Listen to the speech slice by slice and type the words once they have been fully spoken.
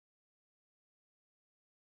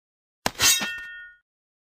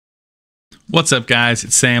What's up, guys?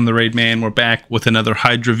 It's Sam the Raid Man. We're back with another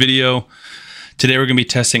Hydra video. Today we're going to be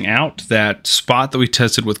testing out that spot that we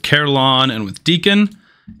tested with Carolon and with Deacon,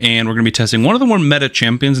 and we're going to be testing one of the more meta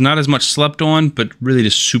champions, not as much slept on, but really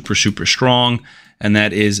just super strong, and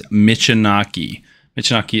that is Michinaki.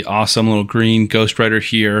 Michinaki, awesome little green Ghost Rider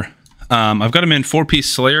here. I've got him in 4-piece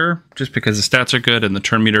Slayer just because the stats are good, and the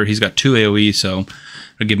turn meter, he's got 2 AoE, so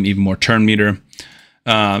I'll give him even more turn meter.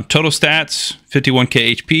 Total stats,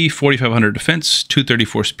 51k HP, 4500 defense,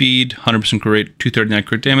 234 speed, 100% crit rate, 239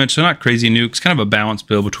 crit damage. So not crazy nukes, kind of a balanced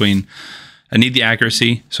build between, I need the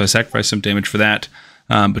accuracy, so I sacrifice some damage for that,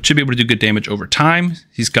 but should be able to do good damage over time.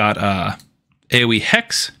 He's got AoE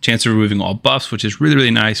Hex, chance of removing all buffs, which is really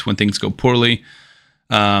nice when things go poorly.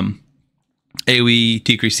 AoE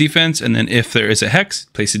decrease defense, and then if there is a Hex,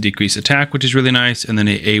 place a decrease attack, which is really nice, and then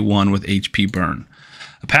a A1 with HP burn.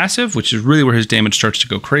 A passive, which is really where his damage starts to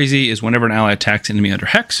go crazy, is whenever an ally attacks an enemy under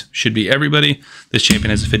Hex, should be everybody, this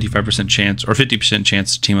champion has a 55% chance or 50%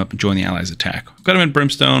 chance to team up and join the ally's attack. We've got him in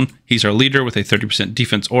Brimstone. He's our leader with a 30%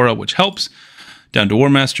 defense aura, which helps. Down to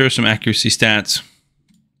War Master, some accuracy stats.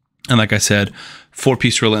 And like I said,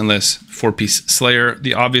 4-piece Relentless, 4-piece Slayer.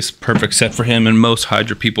 The obvious perfect set for him and most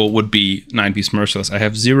Hydra people would be 9-piece Merciless. I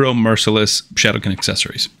have 0 Merciless Shadowkin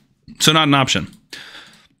accessories, so not an option.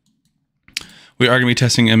 We are going to be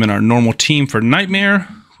testing him in our normal team for Nightmare,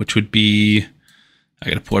 which would be, I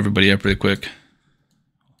got to pull everybody up really quick.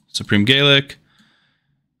 Supreme Gaelic,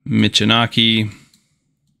 Michinaki,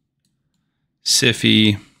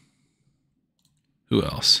 Siffy, who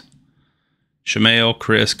else? Shamail,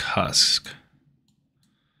 Krisk, Husk.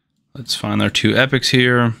 Let's find our 2 epics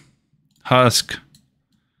here. Husk.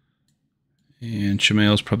 And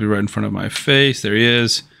Shamail's probably right in front of my face. There he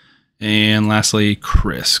is. And lastly,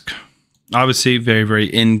 Krisk. Obviously, very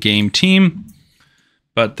in-game team,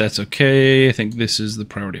 but that's okay. I think this is the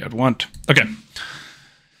priority I'd want. Okay.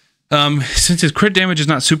 Since his crit damage is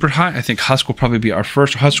not super high, I think Husk will probably be our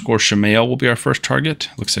first. Husk or Shamail will be our first target.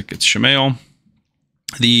 Looks like it's Shamail.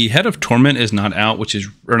 The Head of Torment is not out, which is,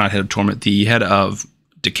 or not Head of Torment, the Head of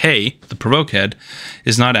Decay, the Provoke Head,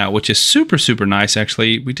 is not out, which is super nice,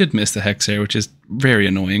 actually. We did miss the Hex there, which is very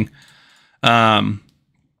annoying.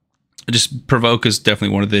 Just Provoke is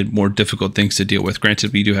definitely one of the more difficult things to deal with.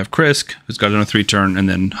 Granted, we do have Krisk, who's got it on a 3-turn, and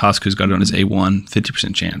then Husk, who's got it on his A1,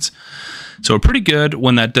 50% chance. So we're pretty good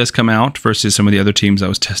when that does come out versus some of the other teams I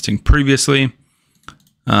was testing previously.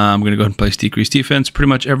 I'm going to go ahead and place Decreased Defense pretty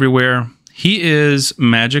much everywhere. He is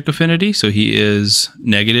Magic Affinity, so he is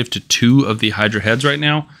negative to 2 of the Hydra heads right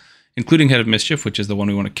now, including Head of Mischief, which is the one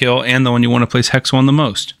we want to kill, and the one you want to place Hex on the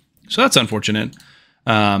most. So that's unfortunate,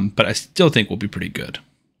 but I still think we'll be pretty good.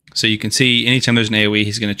 So you can see anytime there's an AoE,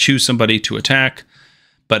 he's going to choose somebody to attack.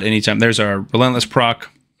 But anytime there's our Relentless proc,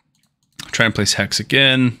 try and place Hex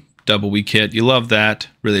again, double weak hit. You love that.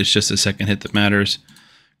 Really, it's just a second hit that matters.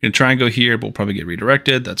 Going to try and go here, but we'll probably get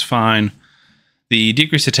redirected. That's fine. The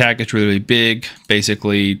decreased attack is really big.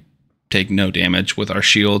 Basically, take no damage with our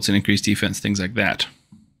shields and increased defense, things like that.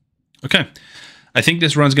 Okay. I think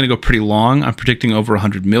this run's going to go pretty long. I'm predicting over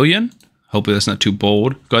 100 million. Hopefully that's not too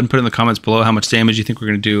bold. Go ahead and put in the comments below how much damage you think we're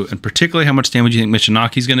going to do, and particularly how much damage you think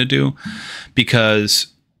Michinaki's going to do, because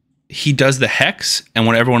he does the Hex, and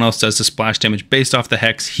when everyone else does the splash damage based off the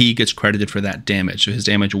Hex, he gets credited for that damage. So his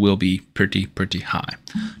damage will be pretty high.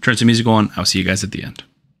 Turn some music on. I'll see you guys at the end.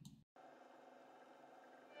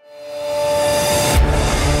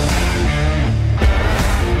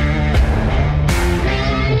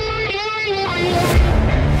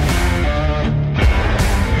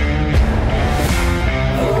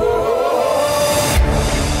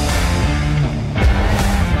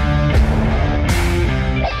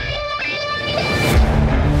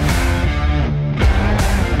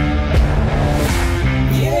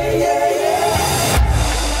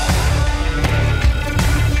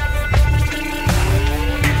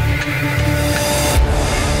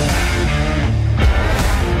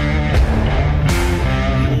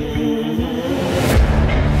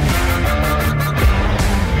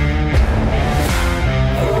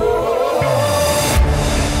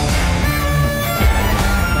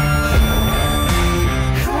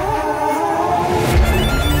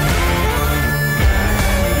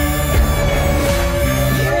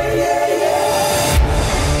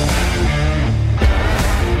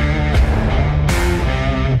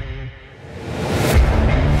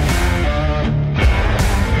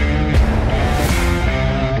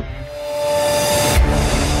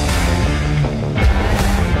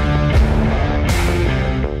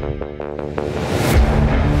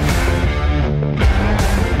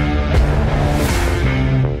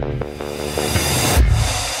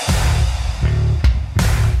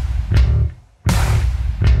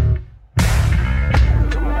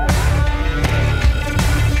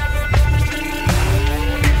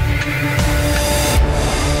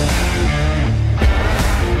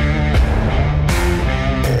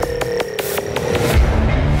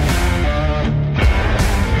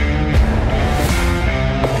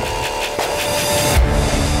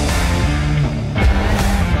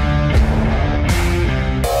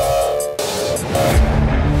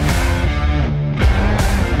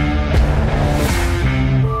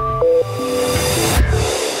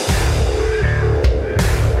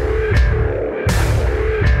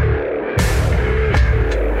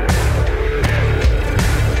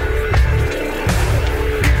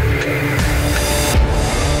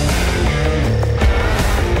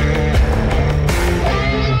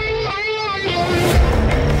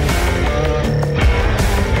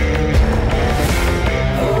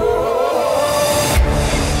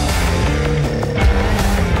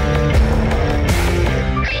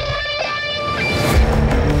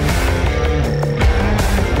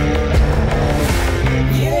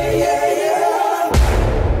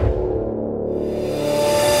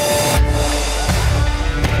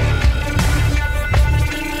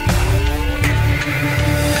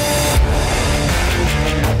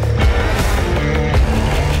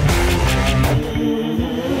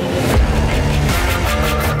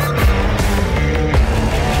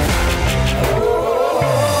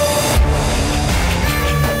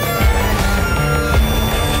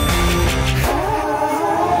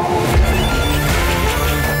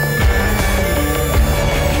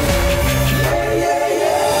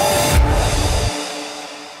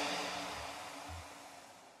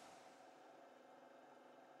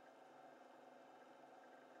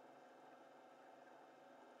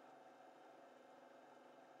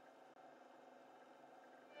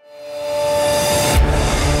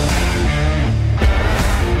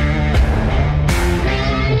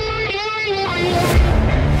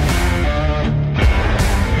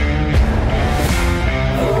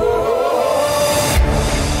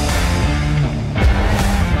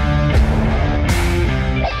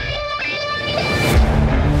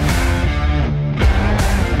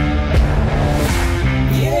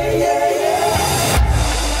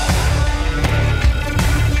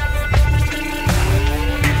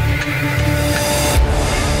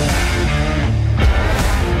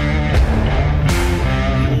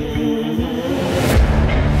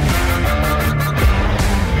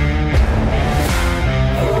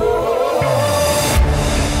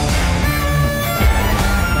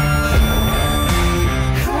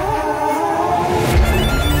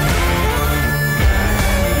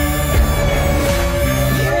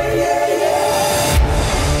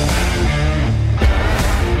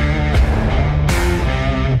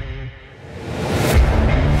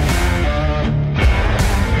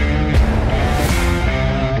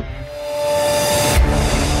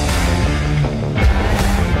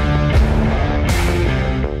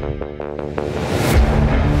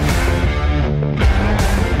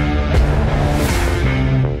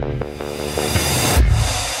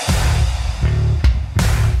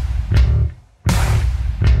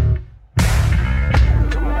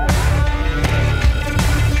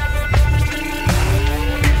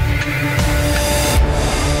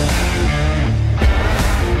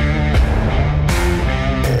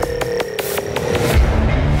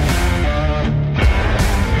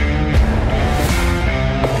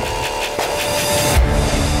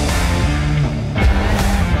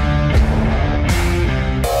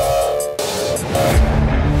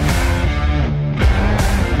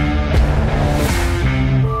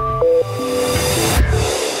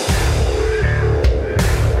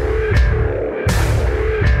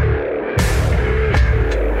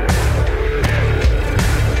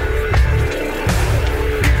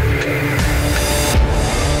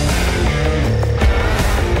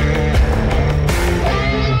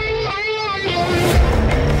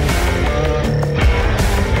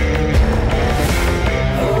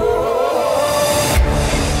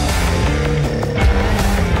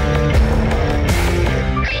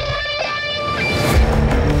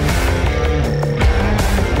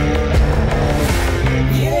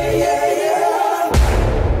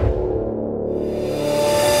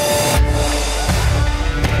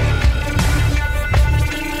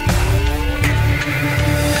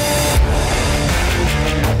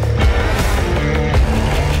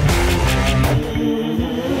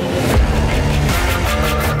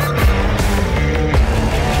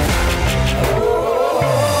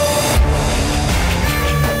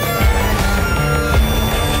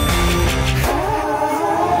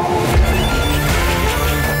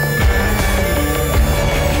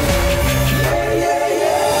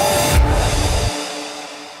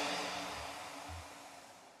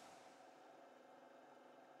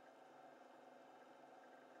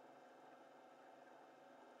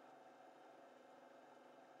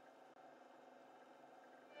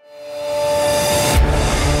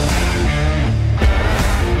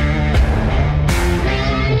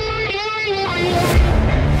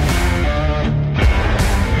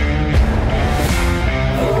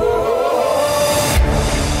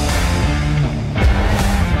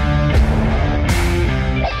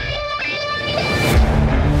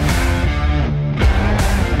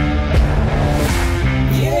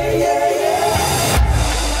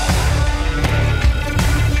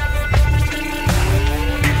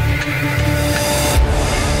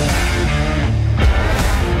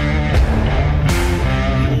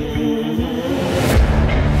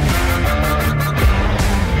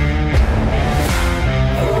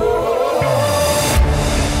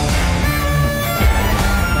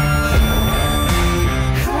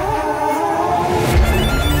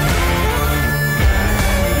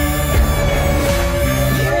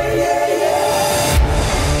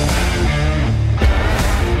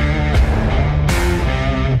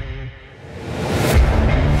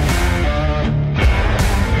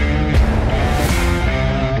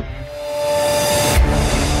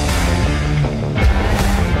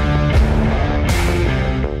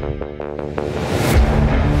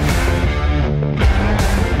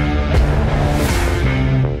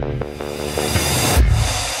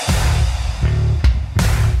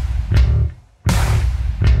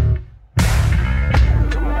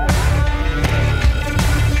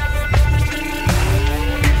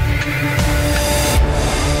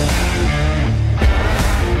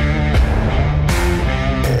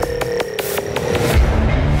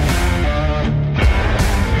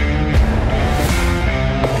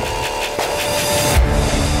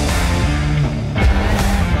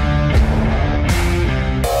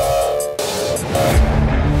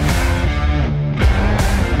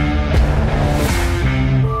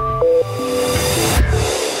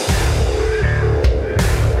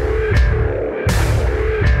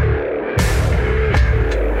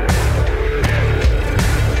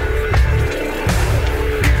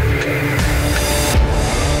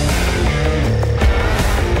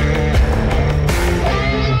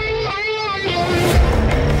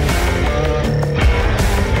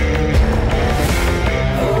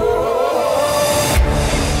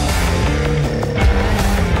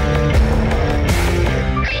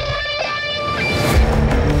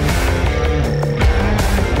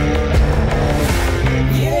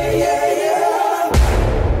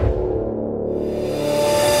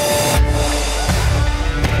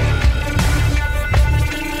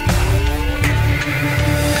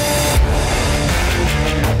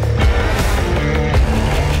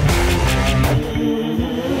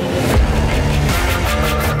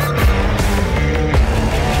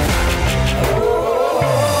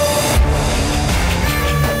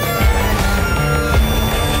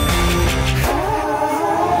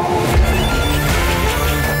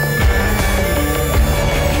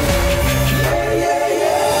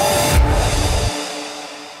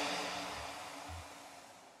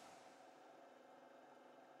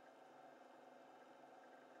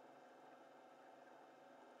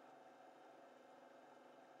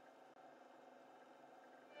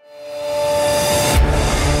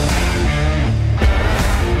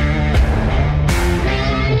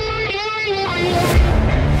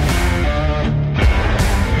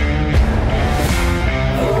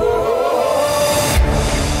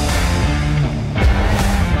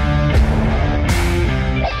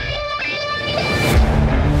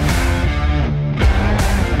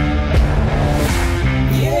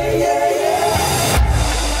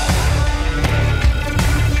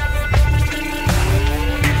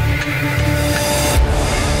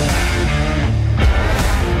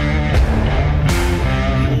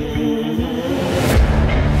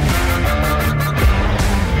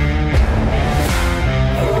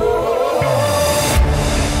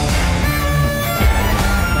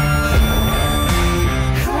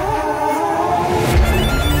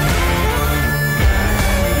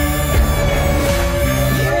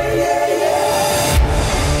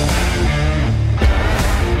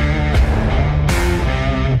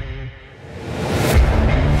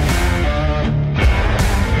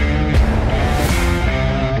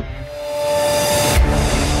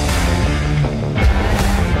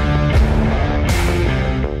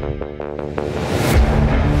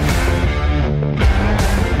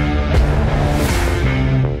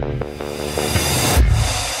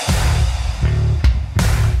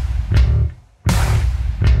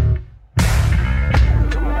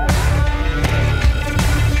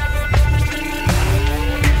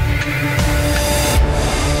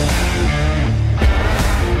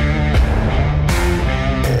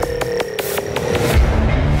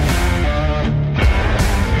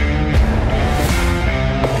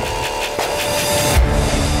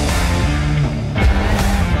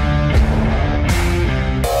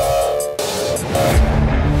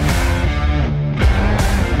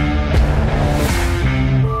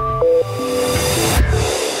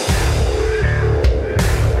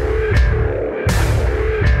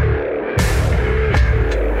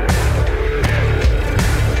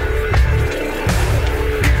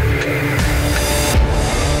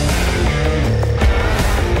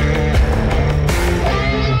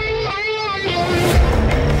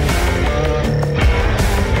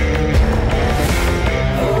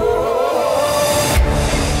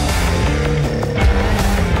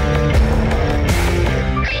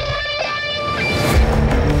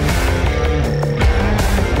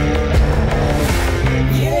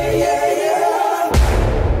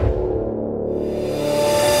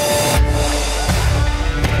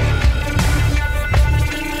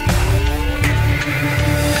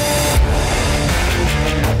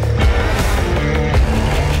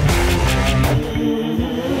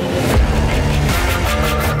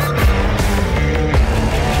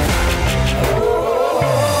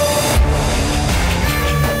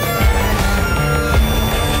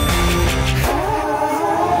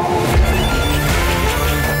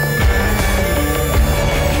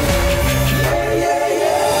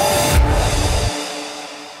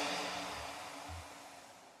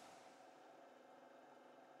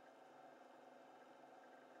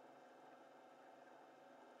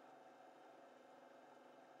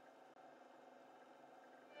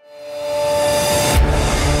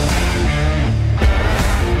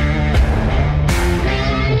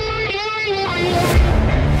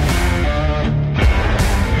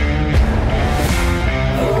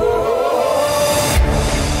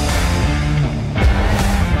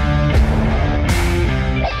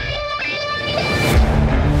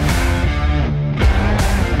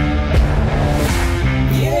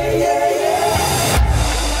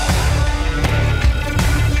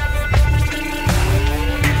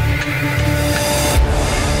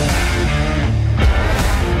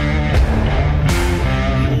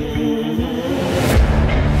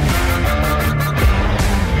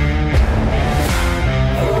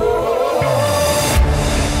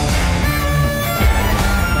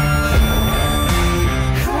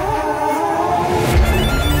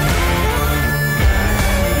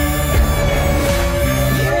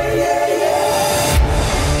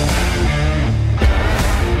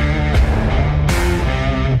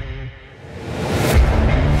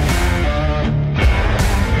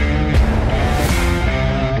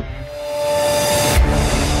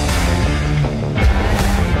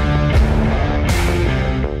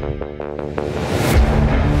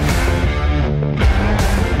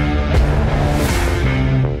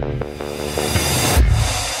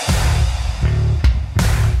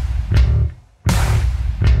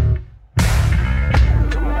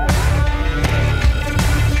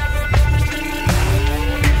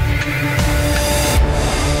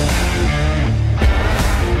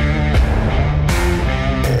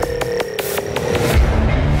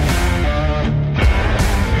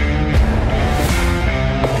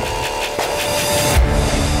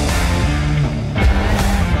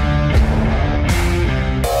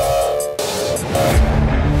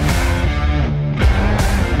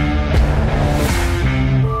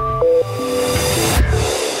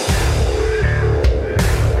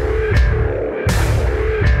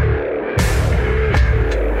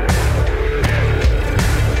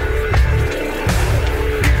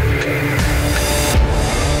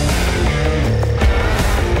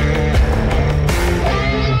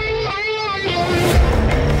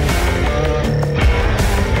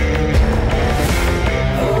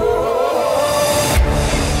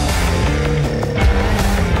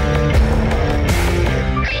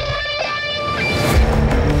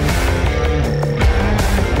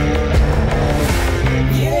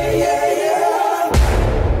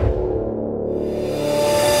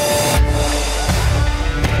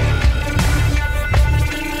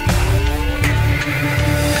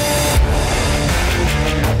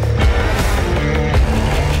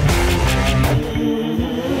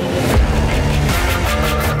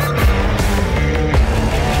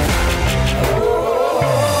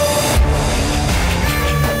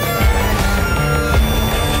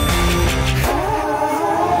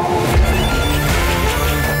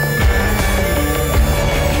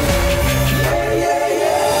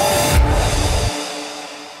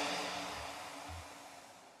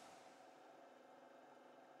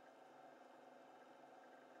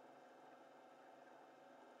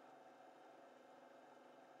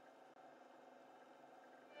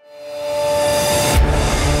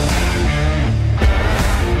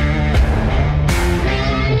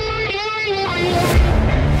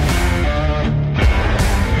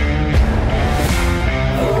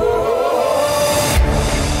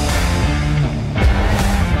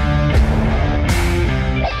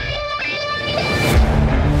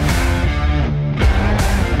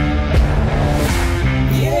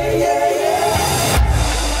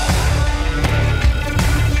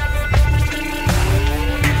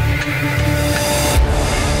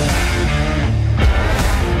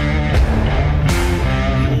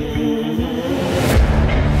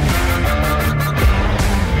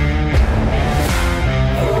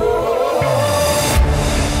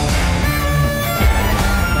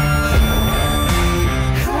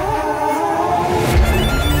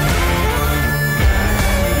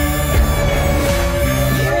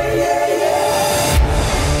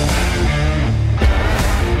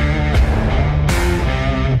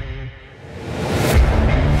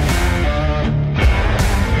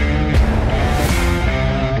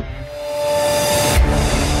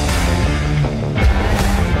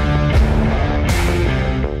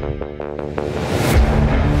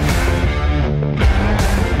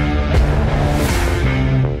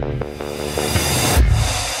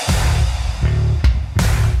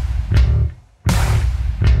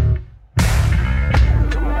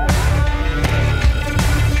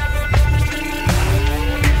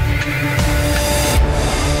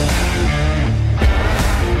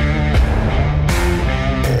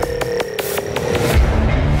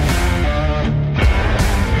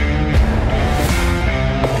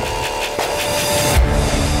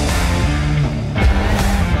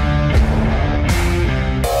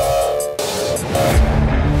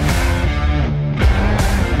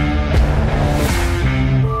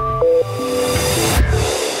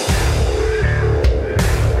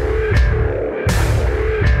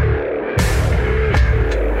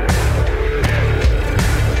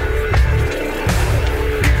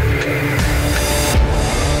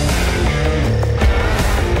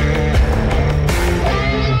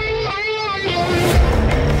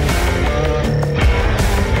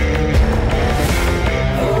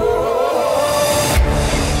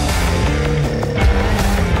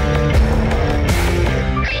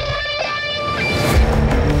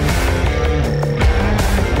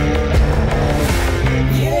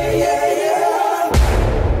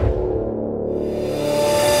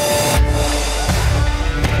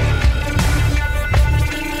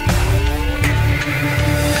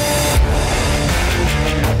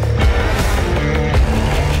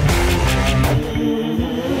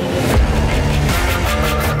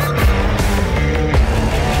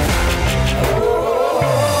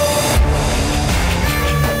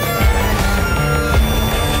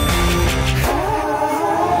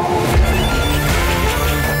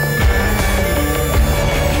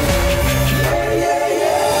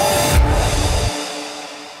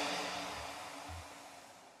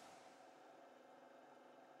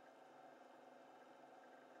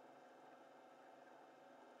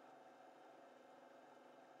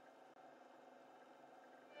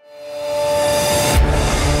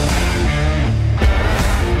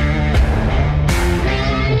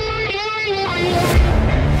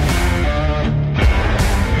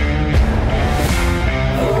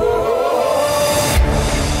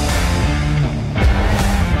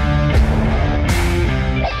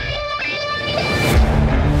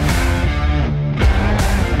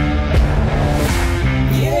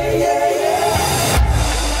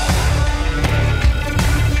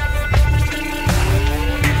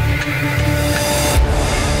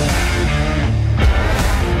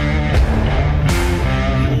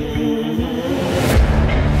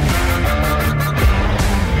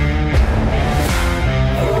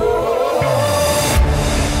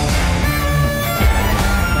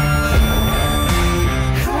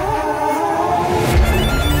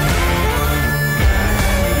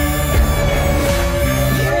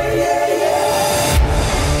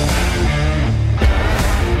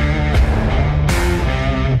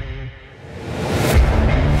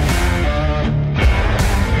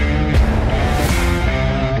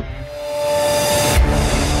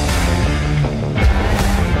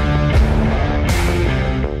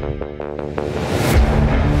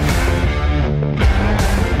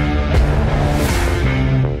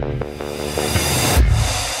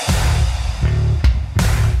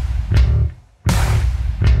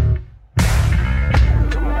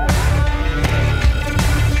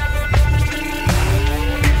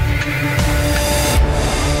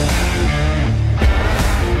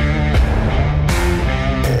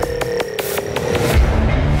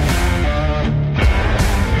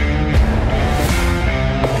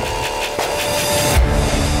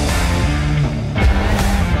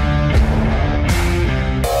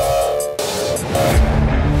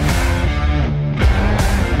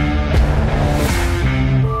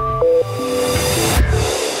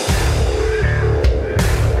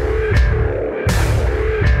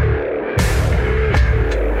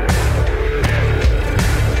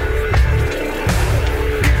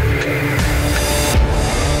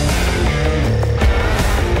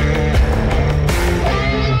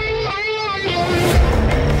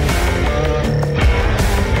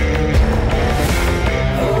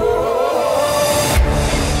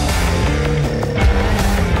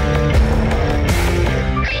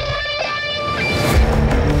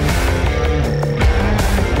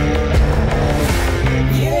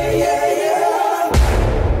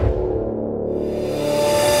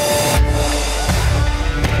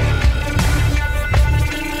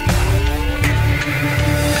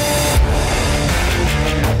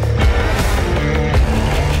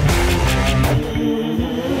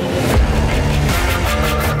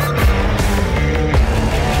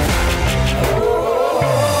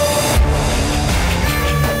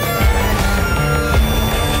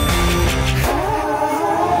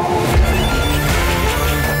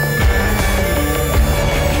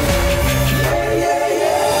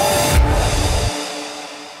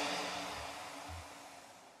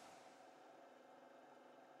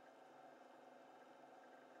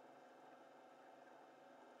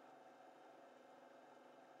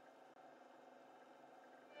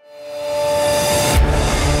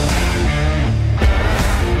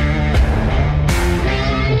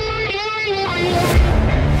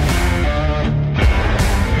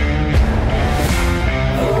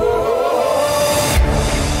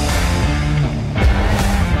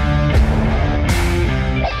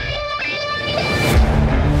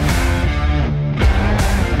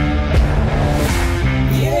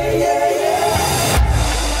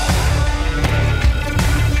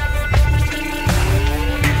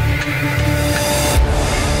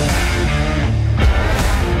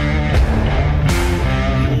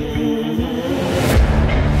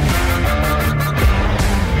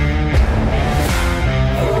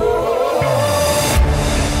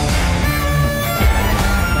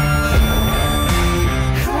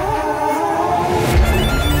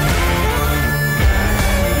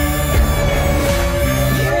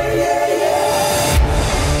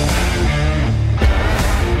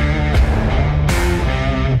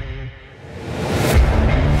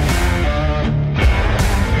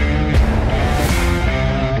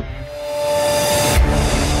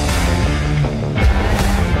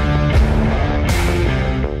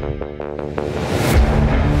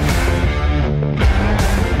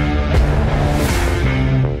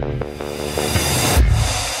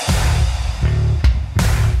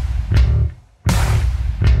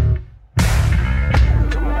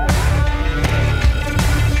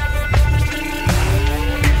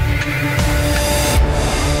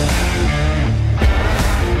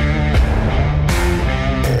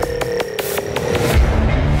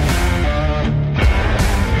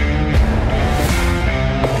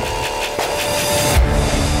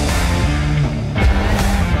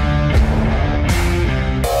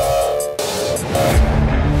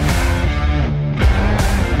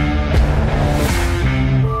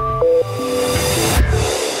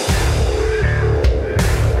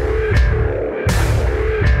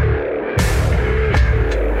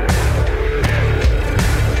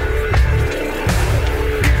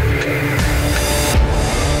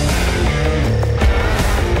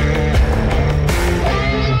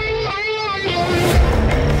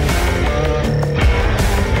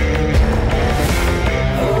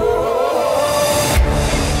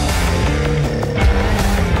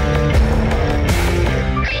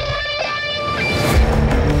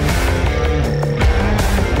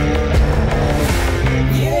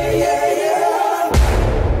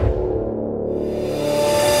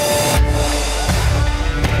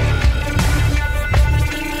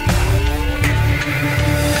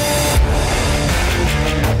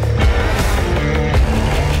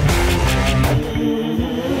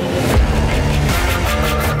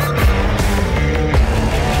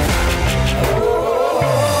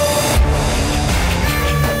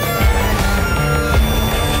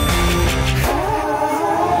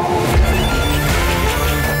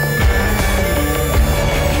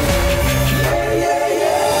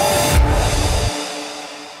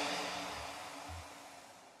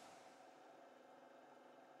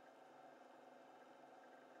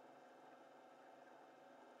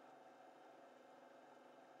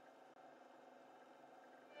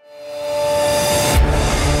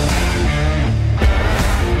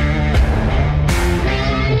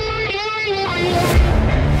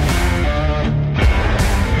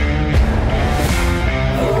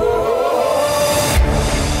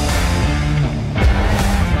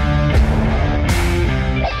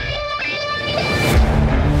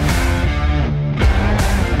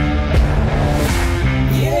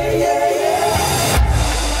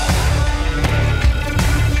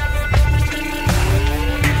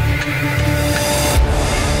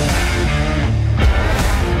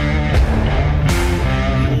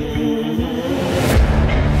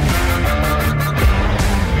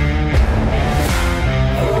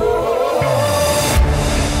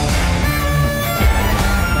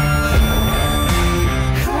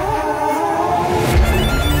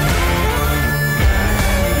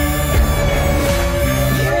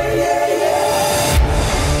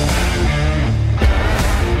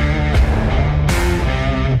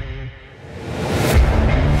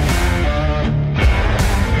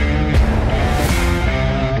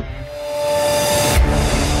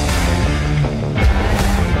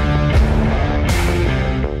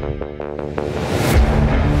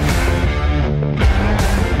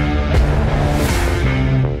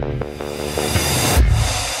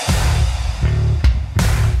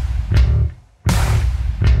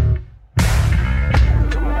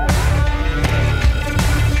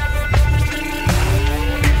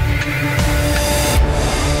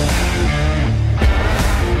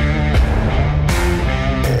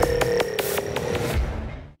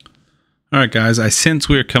 right, guys. I sense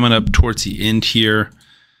we're coming up towards the end here.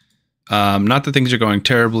 Not that things are going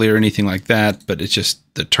terribly or anything like that, but it's just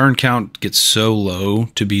the turn count gets so low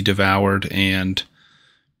to be devoured, and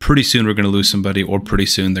pretty soon we're going to lose somebody, or pretty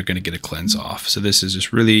soon they're going to get a cleanse off. So this is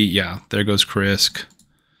just really, yeah, there goes Krisk.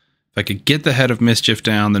 If I could get the Head of Mischief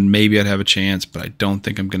down, then maybe I'd have a chance, but I don't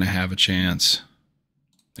think I'm going to have a chance.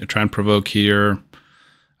 They're trying to provoke here.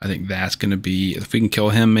 I think that's going to be, if we can kill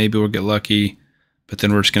him, maybe we'll get lucky. But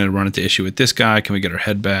then we're just going to run into issue with this guy. Can we get our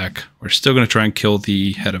head back? We're still going to try and kill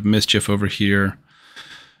the Head of Mischief over here.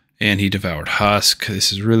 And he devoured Husk.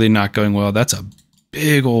 This is really not going well. That's a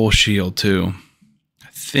big old shield, too. I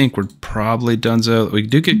think we're probably donezo. We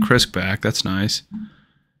do get Krisk back. That's nice.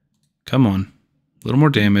 Come on. A little more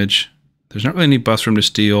damage. There's not really any buffs for him to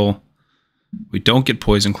steal. We don't get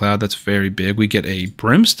Poison Cloud. That's very big. We get a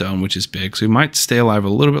Brimstone, which is big. So we might stay alive a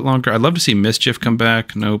little bit longer. I'd love to see Mischief come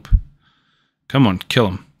back. Nope. Come on, kill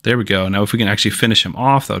him. There we go. Now if we can actually finish him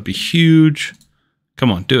off, that would be huge. Come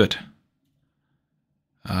on, do it.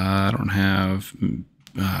 I don't have...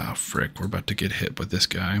 frick, we're about to get hit with this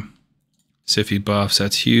guy. Siffy buffs,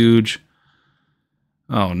 that's huge.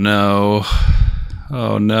 Oh no.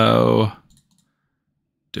 Oh no.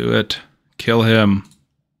 Do it. Kill him.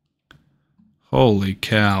 Holy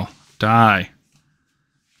cow. Die.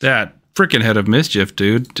 That freaking Head of Mischief,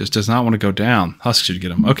 dude, just does not want to go down. Husk should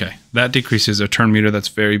get him. Okay, that decreases our turn meter. That's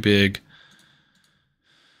very big.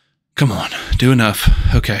 Come on, do enough.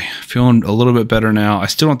 Okay, feeling a little bit better now. I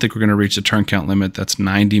still don't think we're going to reach the turn count limit. That's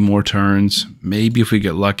 90 more turns. Maybe if we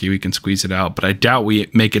get lucky, we can squeeze it out, but I doubt we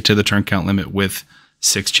make it to the turn count limit with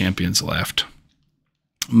 6 champions left.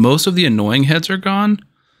 Most of the annoying heads are gone,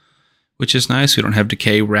 which is nice. We don't have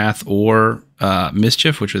Decay, Wrath, or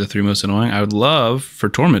Mischief, which are the 3 most annoying. I would love for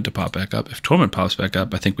Torment to pop back up. If Torment pops back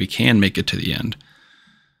up, I think we can make it to the end.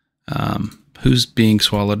 Who's being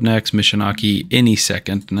swallowed next? Michinaki any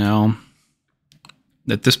second now.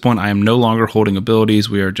 At this point, I am no longer holding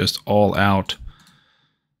abilities. We are just all out.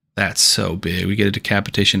 That's so big. We get a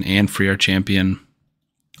decapitation and free our champion.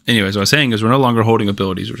 Anyways, what I was saying is we're no longer holding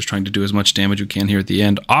abilities. We're just trying to do as much damage we can here at the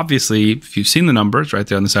end. Obviously, if you've seen the numbers right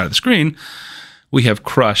there on the side of the screen, we have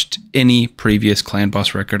crushed any previous clan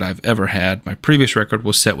boss record I've ever had. My previous record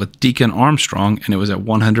was set with Deacon Armstrong, and it was at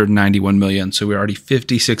 191 million. So we're already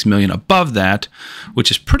 56 million above that,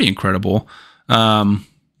 which is pretty incredible.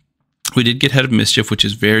 We did get Head of Mischief, which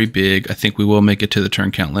is very big. I think we will make it to the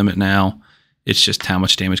turn count limit now. It's just how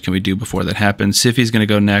much damage can we do before that happens. Siffy's going to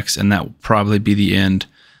go next, and that will probably be the end.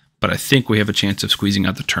 But I think we have a chance of squeezing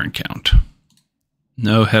out the turn count.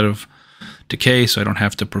 No Head of Decay, so I don't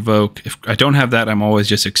have to provoke. If I don't have that, I'm always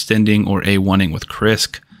just extending or A1ing with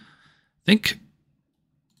Krisk. I think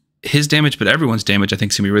his damage, but everyone's damage, I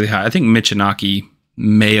think is going to be really high. I think Michinaki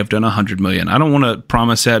may have done 100 million. I don't want to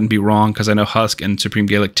promise that and be wrong, because I know Husk and Supreme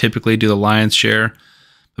Gaelic typically do the lion's share.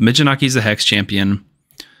 But Michinaki's the Hex champion.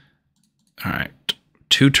 All right.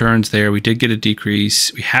 2 turns there. We did get a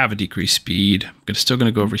decrease. We have a decreased speed. I'm still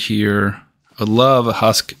going to go over here. I love a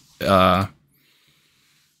Husk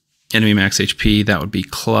enemy max HP. That would be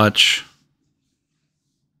clutch.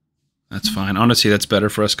 That's fine. Honestly, that's better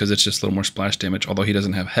for us because it's just a little more splash damage, although he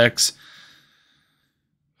doesn't have Hex.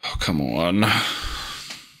 Oh, come on.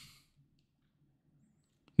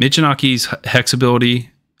 Michinaki's Hex ability,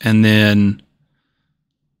 and then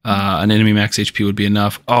an enemy max HP would be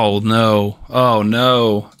enough. Oh no. Oh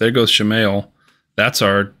no. There goes Shamail. That's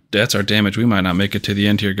our damage. We might not make it to the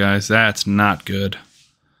end here, guys. That's not good. I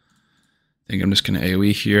think I'm just going to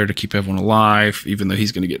AoE here to keep everyone alive, even though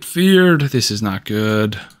he's going to get feared. This is not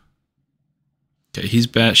good. Okay, he's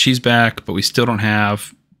back. She's back, but we still don't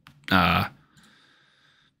have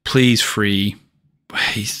please free.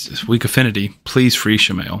 He's weak affinity. Please free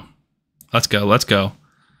Shamail. Let's go. Let's go.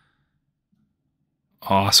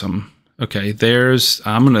 Awesome. Okay,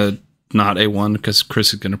 I'm going to not A1 because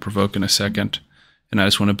Chris is going to provoke in a second. And I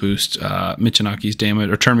just want to boost Michinaki's damage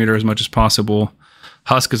or turn meter as much as possible.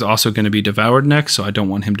 Husk is also going to be devoured next, so I don't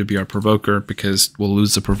want him to be our provoker because we'll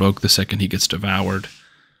lose the provoke the second he gets devoured.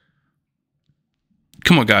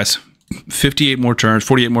 Come on, guys. 58 more turns,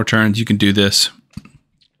 48 more turns. You can do this.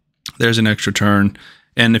 There's an extra turn.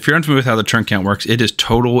 And if you're unfamiliar with how the turn count works, it is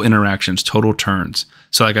total interactions, total turns.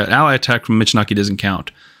 So like an ally attack from Michinaki doesn't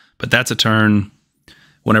count, but that's a turn.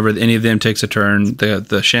 Whenever any of them takes a turn,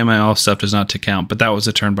 the Shamail stuff does not count, but that was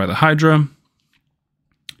a turn by the Hydra.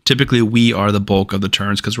 Typically, we are the bulk of the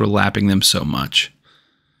turns because we're lapping them so much.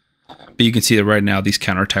 But you can see that right now, these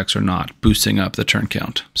counterattacks are not boosting up the turn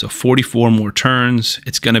count. So 44 more turns.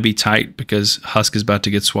 It's going to be tight because Husk is about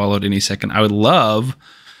to get swallowed any second. I would love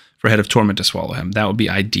for Head of Torment to swallow him. That would be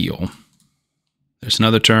ideal. There's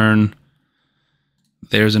another turn.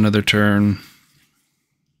 There's another turn.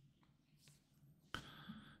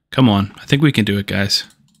 Come on. I think we can do it, guys.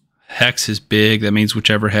 Hex is big. That means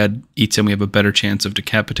whichever head eats him, we have a better chance of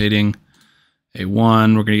decapitating. A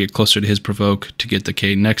 1. We're going to get closer to his provoke to get the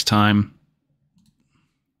K next time.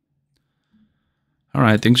 All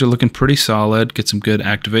right, things are looking pretty solid. Get some good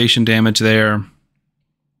activation damage there.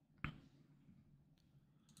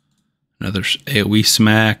 Another AoE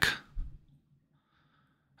smack.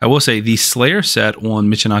 I will say the Slayer set on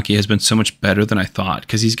Michinaki has been so much better than I thought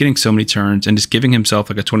because he's getting so many turns and just giving himself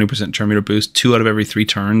like a 20% turn meter boost 2 out of every 3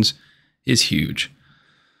 turns is huge.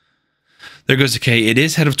 There goes the K. It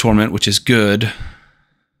is Head of Torment, which is good.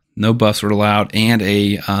 No buffs were allowed, and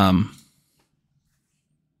a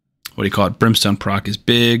what do you call it? Brimstone proc is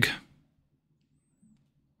big.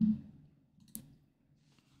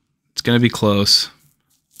 It's going to be close.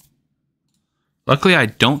 Luckily, I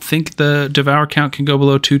don't think the Devour count can go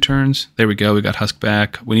below 2 turns. There we go. We got Husk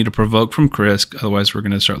back. We need to provoke from Krisk. Otherwise, we're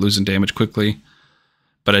going to start losing damage quickly.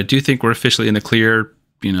 But I do think we're officially in the clear,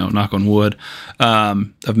 you know, knock on wood,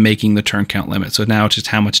 of making the turn count limit. So now it's just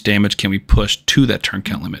how much damage can we push to that turn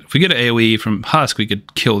count limit. If we get an AoE from Husk, we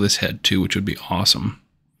could kill this head too, which would be awesome.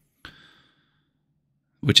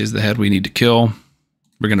 Which is the head we need to kill.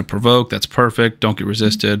 We're going to provoke. That's perfect. Don't get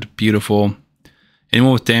resisted. Beautiful.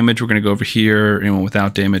 Anyone with damage, we're going to go over here. Anyone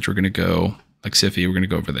without damage, we're going to go, like Sify, we're going to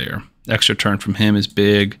go over there. Extra turn from him is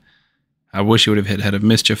big. I wish he would have hit Head of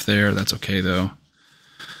Mischief there. That's okay, though.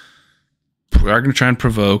 We are going to try and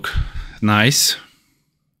provoke. Nice.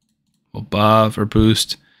 We'll buff or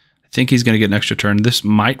boost. I think he's going to get an extra turn. This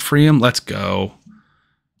might free him. Let's go.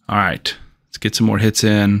 All right. Let's get some more hits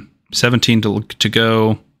in. 17 to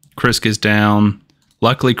go. Krisk is down.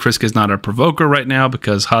 Luckily, Krisk is not a provoker right now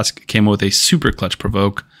because Husk came with a super clutch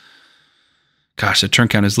provoke. Gosh, the turn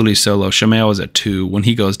count is literally so low. Shamael is at 2. When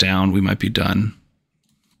he goes down, we might be done.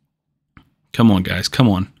 Come on, guys. Come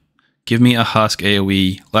on. Give me a Husk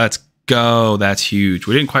AoE. Let's go. That's huge.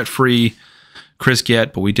 We didn't quite free Krisk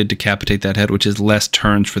yet, but we did decapitate that head, which is less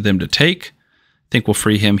turns for them to take. I think we'll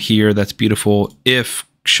free him here. That's beautiful. If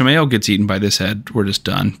Shamael gets eaten by this head, we're just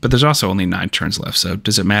done. But there's also only 9 turns left, so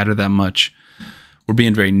does it matter that much? We're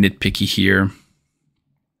being very nitpicky here.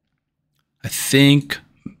 I think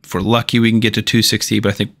if we're lucky, we can get to 260, but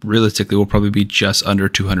I think realistically we'll probably be just under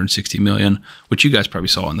 260 million, which you guys probably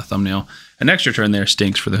saw in the thumbnail. An extra turn there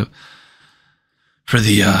stinks for the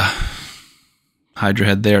Hydra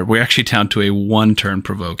head there. We're actually down to a 1-turn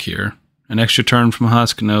provoke here. An extra turn from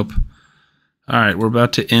Husk? Nope. All right, we're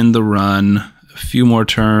about to end the run. A few more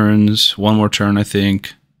turns. 1 more turn, I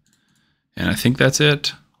think. And I think that's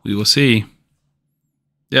it. We will see.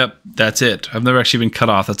 Yep, that's it. I've never actually been cut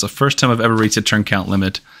off. That's the first time I've ever reached a turn count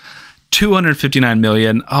limit. 259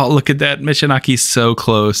 million. Oh, look at that. Michinaki's so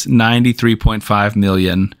close. 93.5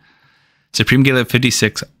 million. Supreme Gala at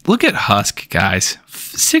 56. Look at Husk, guys.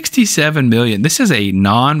 67 million. This is a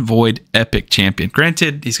non-void epic champion.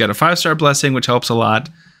 Granted, he's got a 5-star blessing, which helps a lot.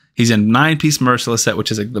 He's in 9-piece Merciless set, which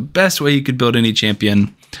is like the best way you could build any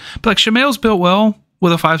champion. But like Shamael's built well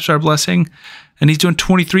with a 5-star blessing, and he's doing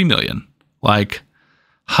 23 million. Like,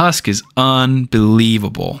 Husk is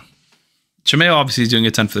unbelievable. Shamael obviously is doing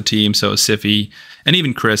a ton for the team, so is Sify, and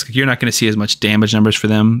even Krisk. You're not going to see as much damage numbers for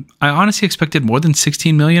them. I honestly expected more than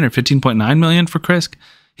 16 million or 15.9 million for Krisk.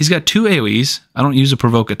 He's got 2 AoEs. I don't use a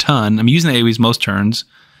provoke a ton. I'm using the AoEs most turns.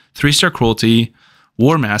 3-star Cruelty,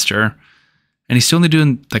 War Master, and he's still only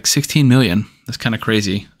doing like 16 million. That's kind of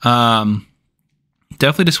crazy.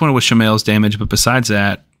 Definitely disappointed with Shamael's damage, but besides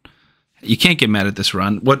that, you can't get mad at this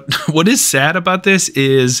run. What is sad about this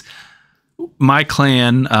is my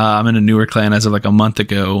clan, I'm in a newer clan as of like a month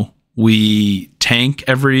ago, we tank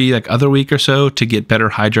every like other week or so to get better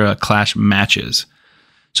Hydra Clash matches.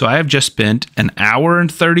 So I have just spent an hour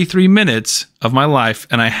and 33 minutes of my life,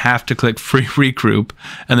 and I have to click free regroup,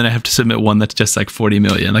 and then I have to submit one that's just like 40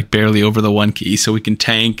 million, like barely over the 1 key, so we can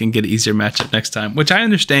tank and get an easier matchup next time, which I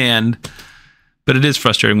understand. But it is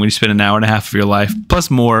frustrating when you spend an hour and a half of your life, plus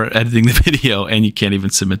more, editing the video, and you can't even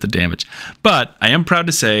submit the damage. But I am proud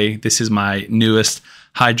to say this is my newest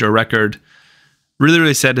Hydra record. Really,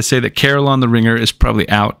 really sad to say that Carolon the Ringer is probably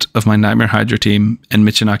out of my Nightmare Hydra team, and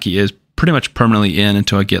Michinaki is pretty much permanently in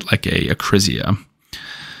until I get like a Crizia.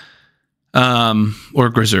 Or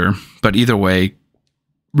Grizzer. But either way,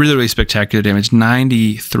 really, really spectacular damage.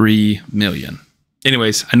 93 million.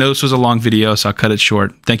 Anyways, I know this was a long video, so I'll cut it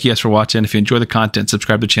short. Thank you guys for watching. If you enjoy the content,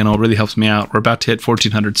 subscribe to the channel. It really helps me out. We're about to hit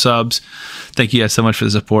 1,400 subs. Thank you guys so much for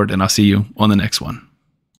the support, and I'll see you on the next one.